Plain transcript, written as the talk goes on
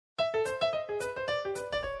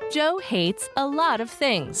Joe hates a lot of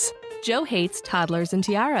things. Joe hates toddlers and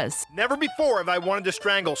tiaras. Never before have I wanted to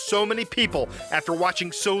strangle so many people after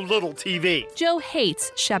watching so little TV. Joe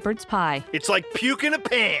hates shepherd's pie. It's like puke in a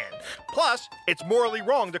pan. Plus, it's morally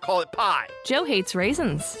wrong to call it pie. Joe hates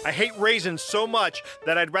raisins. I hate raisins so much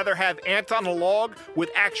that I'd rather have ants on a log with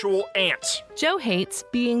actual ants. Joe hates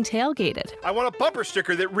being tailgated. I want a bumper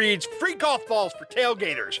sticker that reads, "Free golf balls for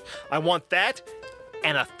tailgaters." I want that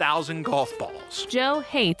and 1,000 golf balls. Joe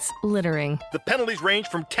hates littering. The penalties range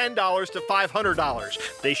from $10 to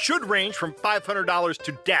 $500. They should range from $500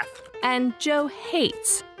 to death. And Joe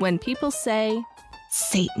hates when people say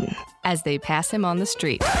Satan as they pass him on the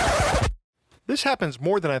street. This happens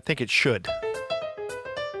more than I think it should.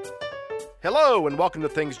 Hello and welcome to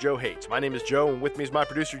Things Joe Hates. My name is Joe and with me is my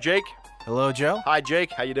producer Jake. Hello, Joe. Hi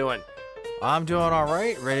Jake, how you doing? I'm doing all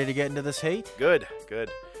right. Ready to get into this hate? Good.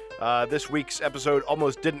 This week's episode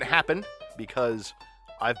almost didn't happen because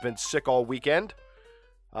I've been sick all weekend.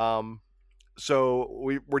 So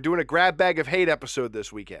we're doing a grab bag of hate episode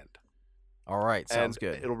this weekend. All right, sounds and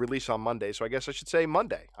good. It'll release on Monday, so I guess I should say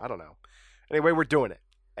Monday. I don't know. Anyway, we're doing it.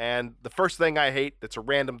 And the first thing I hate, that's a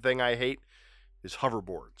random thing I hate, is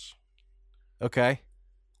hoverboards. Okay.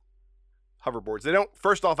 Hoverboards.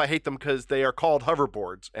 First off, I hate them because they are called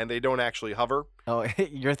hoverboards and they don't actually hover. Oh,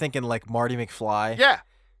 you're thinking like Marty McFly? Yeah,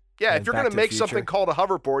 And if you're Back going to to make the something Future. called a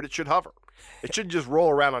hoverboard, it should hover. It shouldn't just roll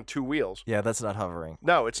around on two wheels. Yeah, that's not hovering.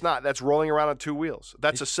 No, it's not. That's rolling around on two wheels.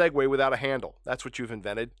 That's a Segway without a handle. That's what you've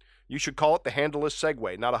invented. You should call it the handleless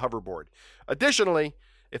Segway, not a hoverboard. Additionally,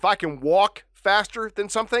 if I can walk faster than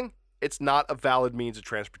something, it's not a valid means of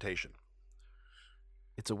transportation.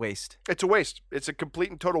 It's a waste. It's a waste. It's a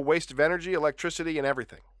complete and total waste of energy, electricity, and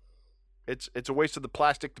everything. It's a waste of the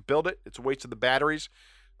plastic to build it. It's a waste of the batteries.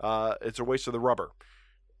 It's a waste of the rubber.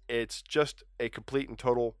 It's just a complete and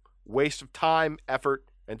total waste of time, effort,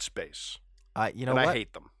 and space. You know and what? I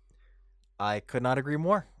hate them. I could not agree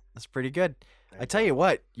more. That's pretty good. I tell you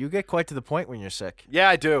what, you get quite to the point when you're sick. Yeah,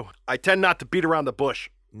 I do. I tend not to beat around the bush.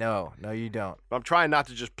 No, you don't. I'm trying not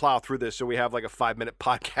to just plow through this so we have like a 5-minute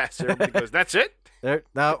podcast. Everybody goes, "That's it?"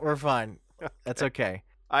 No, we're fine. That's okay.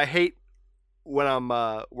 I hate when I'm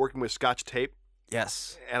working with Scotch tape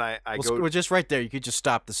Yes. and I We're just right there. You could just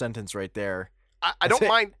stop the sentence right there. I don't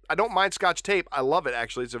mind. I don't mind Scotch tape. I love it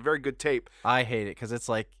actually. It's a very good tape. I hate it because it's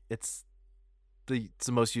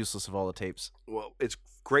the most useless of all the tapes. Well, it's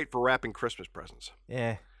great for wrapping Christmas presents.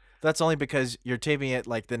 Yeah. That's only because you're taping it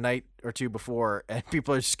like the night or two before, and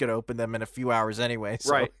people are just going to open them in a few hours anyway.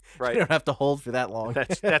 So Right. You don't have to hold for that long.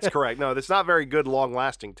 That's correct. No, that's not very good,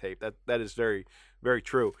 long-lasting tape. That is very, very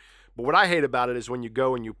true. But what I hate about it is when you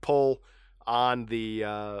go and you pull on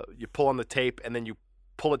the tape, and then you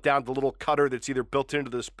pull it down to the little cutter that's either built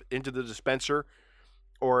into the dispenser,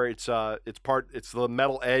 or it's the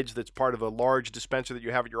metal edge that's part of a large dispenser that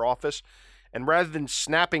you have at your office. And rather than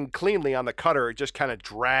snapping cleanly on the cutter, it just kind of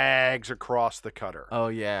drags across the cutter. Oh,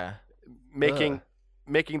 yeah. Making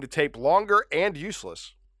the tape longer and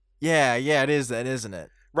useless. Yeah, it is that, isn't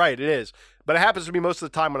it? Right, it is. But it happens to me most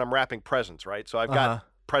of the time when I'm wrapping presents, right? So I've got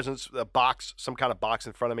presents, a box, some kind of box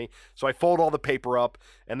in front of me. So I fold all the paper up,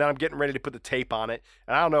 and then I'm getting ready to put the tape on it.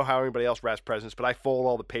 And I don't know how anybody else wraps presents, but I fold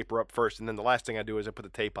all the paper up first, and then the last thing I do is I put the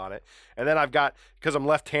tape on it. And then because I'm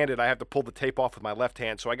left-handed, I have to pull the tape off with my left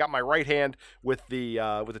hand. So I got my right hand with the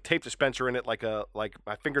tape dispenser in it, like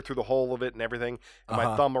my finger through the hole of it and everything, and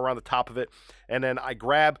my thumb around the top of it. And then I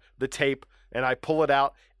grab the tape, and I pull it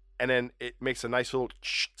out, and then it makes a nice little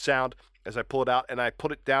sound as I pull it out, and I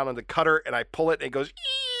put it down on the cutter, and I pull it, and it goes,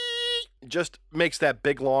 it just makes that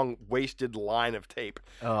big, long, wasted line of tape.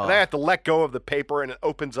 Oh. And I have to let go of the paper, and it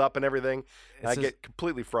opens up and everything, and I get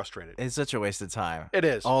completely frustrated. It's such a waste of time. It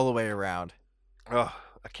is. All the way around. Ugh,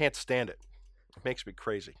 I can't stand it. It makes me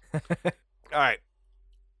crazy. All right.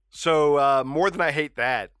 So more than I hate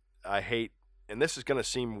that, I hate, and this is going to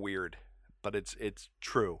seem weird, but it's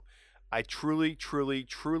true. I truly, truly,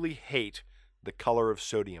 truly hate the color of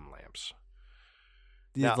sodium lamps.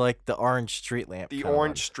 Now, Like the orange street lamp. The kind of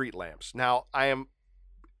orange one. street lamps. Now, I am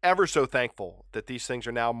ever so thankful that these things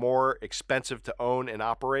are now more expensive to own and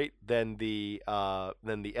operate than the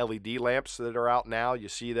LED lamps that are out now. You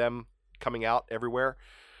see them coming out everywhere.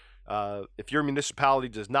 If your municipality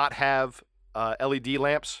does not have LED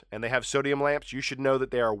lamps and they have sodium lamps, you should know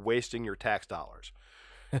that they are wasting your tax dollars.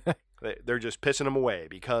 They're just pissing them away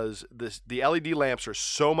because the LED lamps are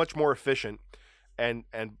so much more efficient and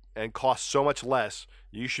cost so much less.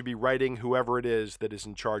 You should be writing whoever it is that is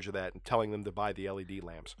in charge of that and telling them to buy the LED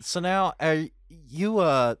lamps. So now, are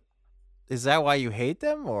you Is that why you hate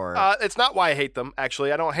them, or? It's not why I hate them,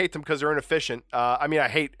 actually. I don't hate them because they're inefficient. I mean, I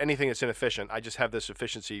hate anything that's inefficient. I just have this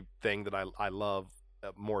efficiency thing that I love,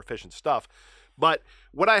 more efficient stuff. But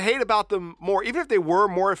what I hate about them more, even if they were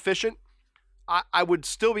more efficient, I would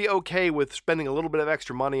still be okay with spending a little bit of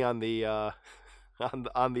extra money on the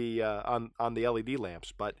on the LED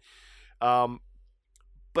lamps. But I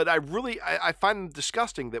find them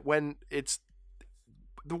disgusting that when it's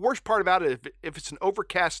the worst part about it, if it's an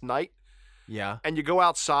overcast night. Yeah. And you go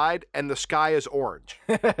outside and the sky is orange.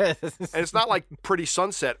 And it's not like pretty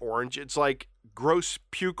sunset orange. It's like gross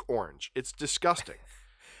puke orange. It's disgusting.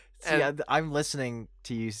 See, I'm listening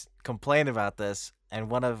to you complain about this, and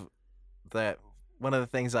one of the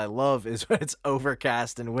things I love is when it's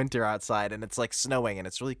overcast and winter outside and it's like snowing and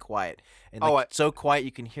it's really quiet. And so quiet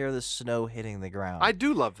you can hear the snow hitting the ground. I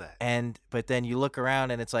do love that. But then you look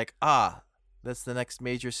around and it's like, that's the next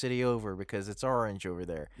major city over because it's orange over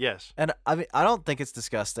there. Yes. And I mean, I don't think it's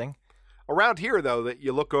disgusting. Around here, though, that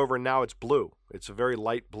you look over and now it's blue. It's a very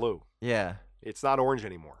light blue. Yeah. It's not orange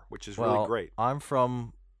anymore, which is really great. I'm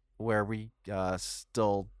from where we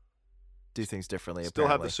still do things differently. Still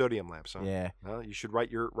apparently. have the sodium lamps, huh? Yeah. Well, you should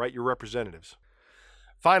write your representatives.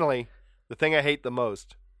 Finally, the thing I hate the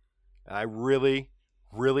most, and I really,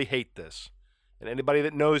 really hate this, and anybody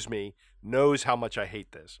that knows me knows how much I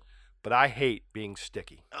hate this. But I hate being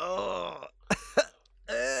sticky. Oh,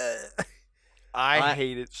 I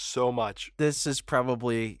hate it so much. This is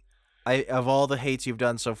probably, of all the hates you've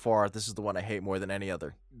done so far, this is the one I hate more than any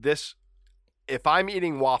other. If I'm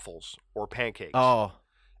eating waffles or pancakes,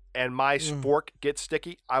 and my fork gets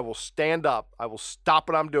sticky, I will stand up. I will stop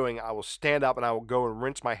what I'm doing. I will stand up and I will go and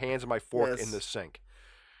rinse my hands and my fork in the sink.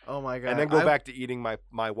 Oh my God! And then go back to eating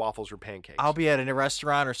my waffles or pancakes. I'll be at a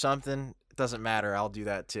restaurant or something. It doesn't matter. I'll do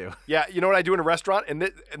that too. Yeah, you know what I do in a restaurant, and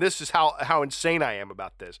this is how insane I am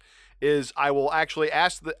about this. Is I will actually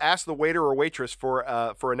ask the waiter or waitress for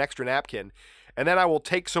an extra napkin, and then I will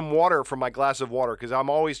take some water from my glass of water because I'm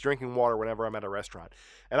always drinking water whenever I'm at a restaurant,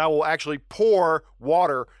 and I will actually pour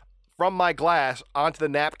water from my glass onto the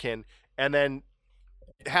napkin, and then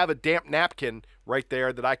have a damp napkin right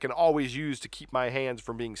there that I can always use to keep my hands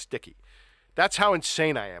from being sticky. That's how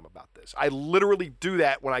insane I am about this. I literally do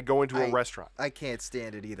that when I go into a restaurant. I can't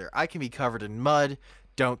stand it either. I can be covered in mud,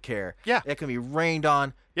 don't care. Yeah. It can be rained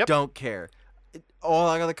on, don't care.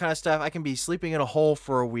 All that other kind of stuff. I can be sleeping in a hole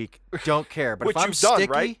for a week, don't care. But Which if I'm you've sticky,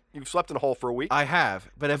 done, right? You've slept in a hole for a week. I have.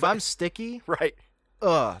 But if I'm sticky, right?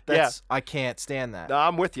 I can't stand that. No,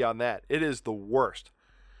 I'm with you on that. It is the worst.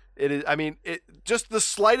 It is. I mean, just the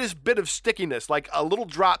slightest bit of stickiness, like a little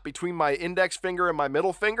drop between my index finger and my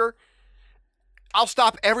middle finger. I'll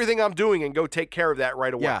stop everything I'm doing and go take care of that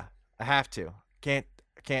right away. Yeah, I have to. Can't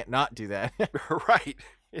not do that. Right.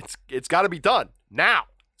 It's got to be done now.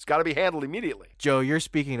 It's got to be handled immediately. Joe, you're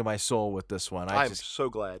speaking to my soul with this one. I'm so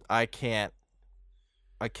glad. I cannot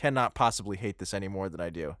possibly hate this any more than I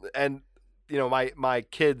do. And you know, my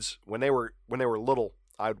kids when they were little,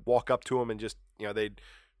 I'd walk up to them and just, you know, they'd,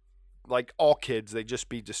 like all kids, they'd just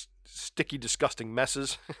be just sticky, disgusting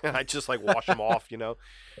messes. And I'd just like wash them off, you know.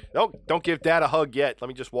 Don't give Dad a hug yet. Let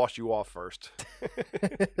me just wash you off first.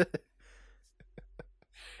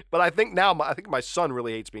 But I think now, I think my son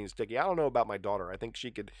really hates being sticky. I don't know about my daughter. I think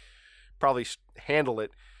she could probably handle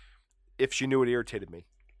it if she knew it irritated me.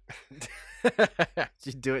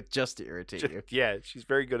 She'd do it just to irritate you. Yeah, she's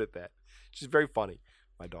very good at that. She's very funny,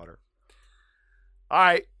 my daughter. All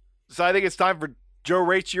right, so I think it's time for Joe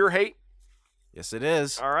Rates Your Hate. Yes, it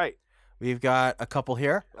is. All right. We've got a couple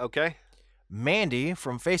here. Okay. Mandy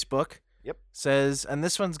from Facebook says, and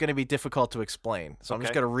this one's going to be difficult to explain, so I'm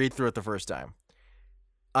just going to read through it the first time.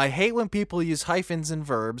 I hate when people use hyphens in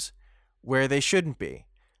verbs where they shouldn't be.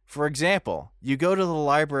 For example, you go to the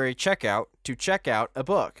library checkout to check out a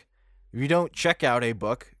book. If you don't check out a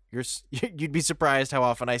book, you'd be surprised how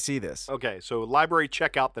often I see this. Okay, so library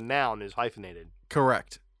checkout, the noun is hyphenated.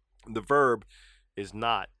 Correct. The verb is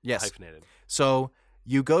not hyphenated. So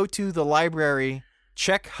you go to the library,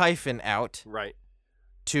 check hyphen out. Right.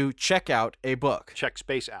 To check out a book. Check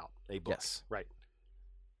space out a book. Yes. Right.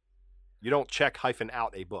 You don't check hyphen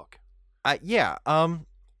out a book. Yeah.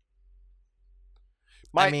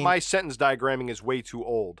 My sentence diagramming is way too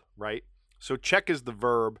old, right? So check is the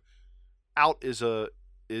verb, out is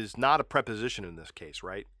not a preposition in this case,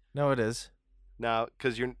 right? No, it is. No,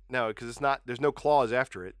 because it's not. There's no clause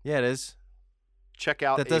after it. Yeah, it is. Check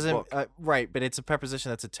out. That doesn't right, but it's a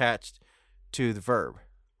preposition that's attached to the verb.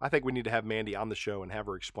 I think we need to have Mandy on the show and have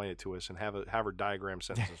her explain it to us and have her diagram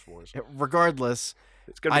sentences for us. Regardless,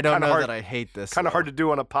 it's gonna be I don't know hard, that I hate this. Kind of hard to do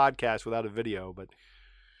on a podcast without a video, but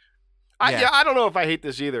I don't know if I hate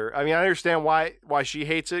this either. I mean, I understand why she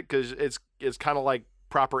hates it because it's kind of like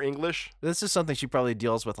proper English. This is something she probably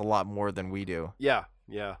deals with a lot more than we do. Yeah.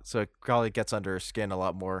 So it probably gets under her skin a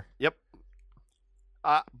lot more. Yep.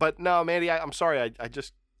 But no, Mandy, I'm sorry.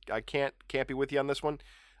 I can't be with you on this one.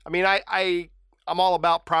 I mean, I'm all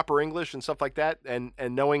about proper English and stuff like that, and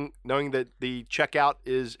knowing that the checkout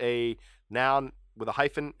is a noun with a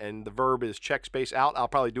hyphen and the verb is check space out. I'll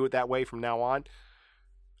probably do it that way from now on.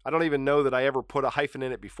 I don't even know that I ever put a hyphen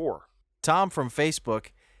in it before. Tom from Facebook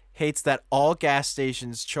hates that all gas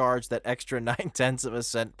stations charge that extra 0.9 of a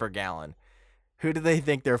cent per gallon. Who do they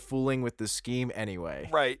think they're fooling with the scheme anyway?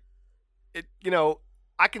 Right.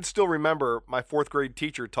 I can still remember my 4th grade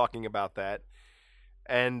teacher talking about that,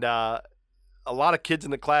 and a lot of kids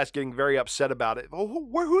in the class getting very upset about it. Oh,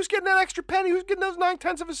 who's getting that extra penny? Who's getting those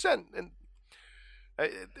 0.9 of a cent? And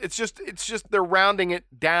it's just they're rounding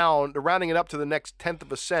it down. They're rounding it up to the next 1/10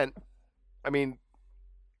 of a cent. I mean,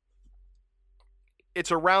 it's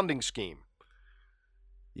a rounding scheme.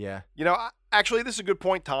 Yeah. Actually, this is a good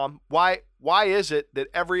point, Tom. Why is it that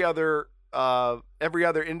every other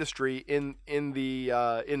industry in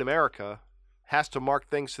America has to mark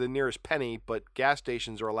things to the nearest penny, but gas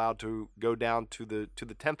stations are allowed to go down to the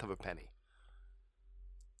 1/10 of a penny?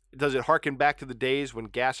 Does it harken back to the days when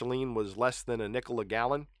gasoline was less than a nickel a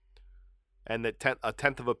gallon, and that a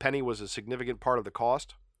 1/10 of a penny was a significant part of the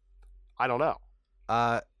cost? I don't know.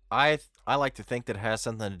 I like to think that it has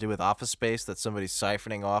something to do with Office Space, that somebody's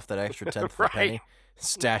siphoning off that extra 1/10 of a penny,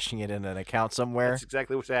 stashing it in an account somewhere. That's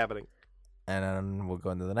exactly what's happening. And then we'll go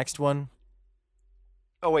into the next one.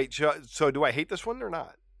 Oh, wait. So do I hate this one or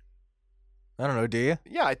not? I don't know. Do you?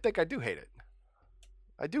 Yeah, I think I do hate it.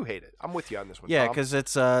 I do hate it. I'm with you on this one, Yeah, Tom. because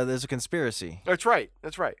there's a conspiracy. That's right.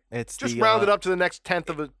 It's just round it up to the next 1/10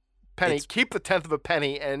 of a penny. Keep the 1/10 of a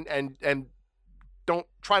penny and don't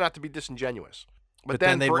try not to be disingenuous. But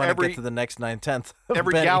then they want to get to the next 9/10.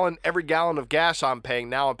 Every gallon of gas I'm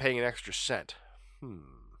paying an extra cent.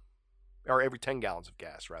 Or every 10 gallons of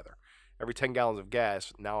gas, rather. Every 10 gallons of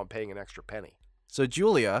gas, now I'm paying an extra penny. So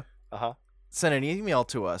Julia sent an email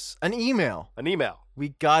to us. An email. We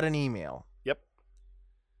got an email. Yep.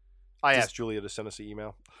 I asked Julia to send us an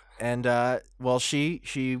email. And,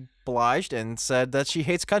 she obliged and said that she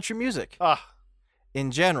hates country music.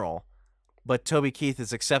 In general, but Toby Keith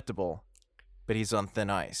is acceptable, but he's on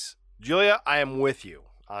thin ice. Julia, I am with you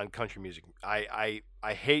on country music. I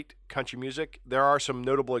hate country music. There are some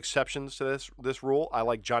notable exceptions to this rule. I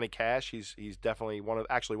like Johnny Cash. He's definitely one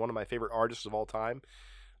of my favorite artists of all time.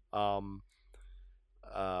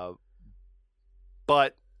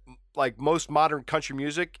 But like most modern country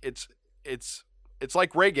music, it's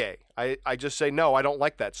like reggae. I just say no, I don't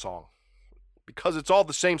like that song because it's all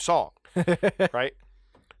the same song, right?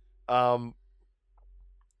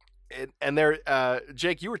 And there,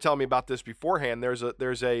 Jake, you were telling me about this beforehand. There's a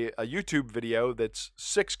YouTube video that's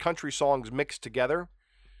 6 country songs mixed together,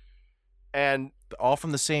 and all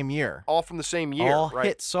from the same year. All right?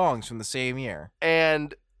 Hit songs from the same year.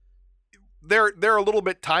 And they're a little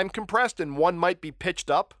bit time compressed, and one might be pitched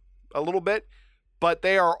up a little bit, but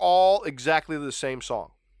they are all exactly the same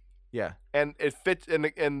song. Yeah. And it fits.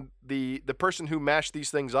 And the person who mashed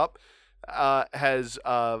these things up has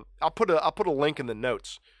I'll put a link in the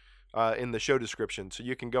notes. In the show description, so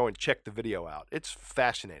you can go and check the video out. It's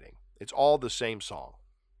fascinating. It's all the same song.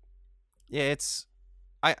 Yeah,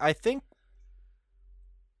 I think.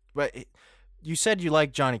 But you said you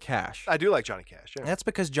like Johnny Cash. I do like Johnny Cash. Yeah. That's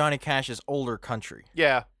because Johnny Cash is older country.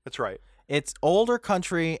 Yeah, that's right. It's older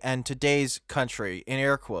country, and today's country, in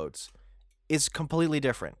air quotes, is completely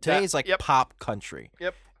different. Today's pop country.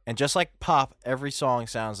 Yep. And just like pop, every song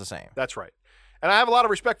sounds the same. That's right. And I have a lot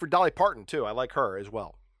of respect for Dolly Parton too. I like her as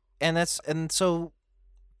well. And so,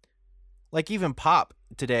 like, even pop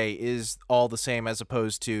today is all the same as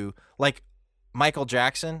opposed to, like, Michael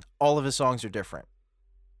Jackson, all of his songs are different.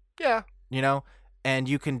 Yeah. And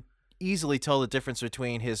you can easily tell the difference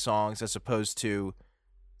between his songs as opposed to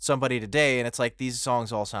somebody today, and it's like these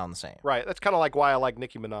songs all sound the same. Right. That's kind of like why I like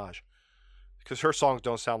Nicki Minaj, because her songs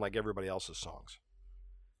don't sound like everybody else's songs.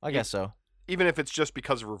 I guess so. Even if it's just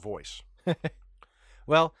because of her voice.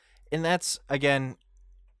 Well, and that's, again...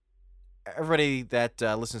 Everybody that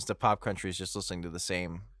listens to pop country is just listening to the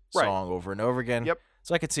same song over and over again. Yep.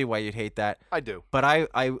 So I could see why you'd hate that. I do. But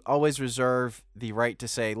I always reserve the right to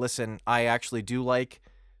say, listen, I actually do like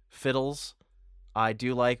fiddles. I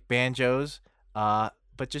do like banjos.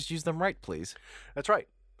 But just use them right, please. That's right.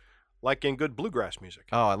 Like in good bluegrass music.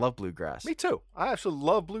 Oh, I love bluegrass. Me too. I absolutely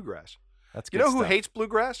love bluegrass. That's good. You know who stuff. hates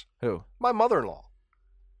bluegrass? Who? My mother-in-law.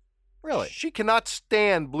 Really? She cannot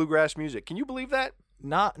stand bluegrass music. Can you believe that?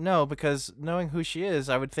 No, because knowing who she is,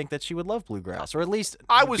 I would think that she would love bluegrass, or at least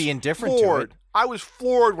be indifferent floored. to it. I was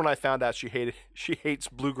floored when I found out she hates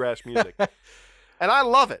bluegrass music. And I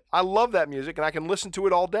love it. I love that music, and I can listen to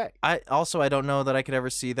it all day. I don't know that I could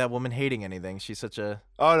ever see that woman hating anything. She's such a...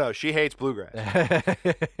 Oh, no, she hates bluegrass.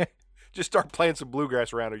 Just start playing some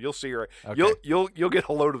bluegrass around her. You'll see her. Okay. You'll get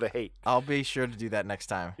a load of the hate. I'll be sure to do that next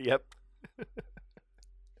time. Yep.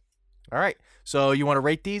 All right. So you want to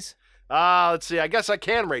rate these? Let's see. I guess I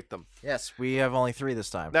can rate them. Yes, we have only 3 this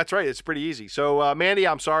time. That's right. It's pretty easy. So, Mandy,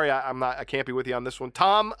 I'm sorry. I can't be with you on this one.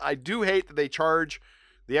 Tom, I do hate that they charge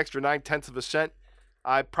the extra 9/10 of a cent.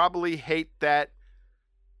 I probably hate that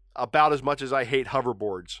about as much as I hate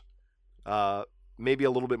hoverboards. Maybe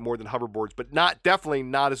a little bit more than hoverboards, but definitely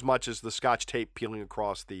not as much as the Scotch tape peeling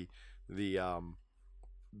across the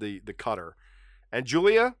cutter. And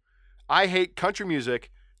Julia, I hate country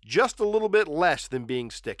music just a little bit less than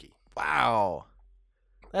being sticky. Wow.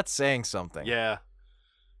 That's saying something. Yeah.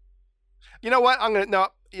 You know what? I'm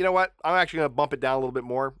actually gonna bump it down a little bit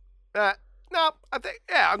more. No,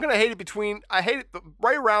 I'm gonna hate it I hate it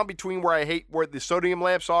right around between where the sodium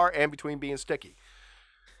lamps are and between being sticky.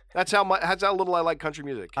 That's how little I like country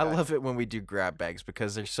music. I love it when we do grab bags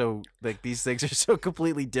because they're so these things are so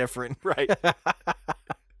completely different. Right.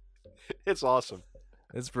 It's awesome.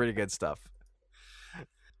 It's pretty good stuff.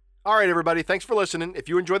 All right, everybody. Thanks for listening. If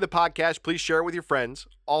you enjoyed the podcast, please share it with your friends.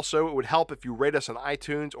 Also, it would help if you rate us on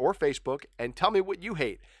iTunes or Facebook and tell me what you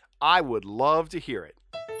hate. I would love to hear it.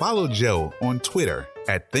 Follow Joe on Twitter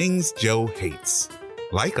at Things Joe Hates.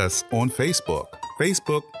 Like us on Facebook,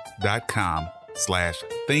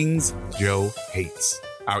 facebook.com/Things Joe Hates.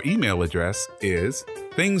 Our email address is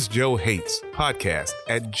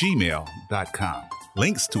thingsjoehatespodcast@gmail.com.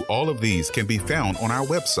 Links to all of these can be found on our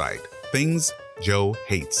website,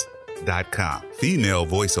 thingsjoehates.com. Female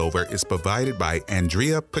voiceover is provided by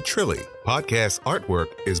Andrea Petrilli. Podcast artwork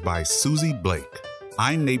is by Susie Blake.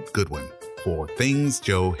 I'm Nate Goodwin for Things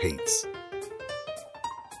Joe Hates.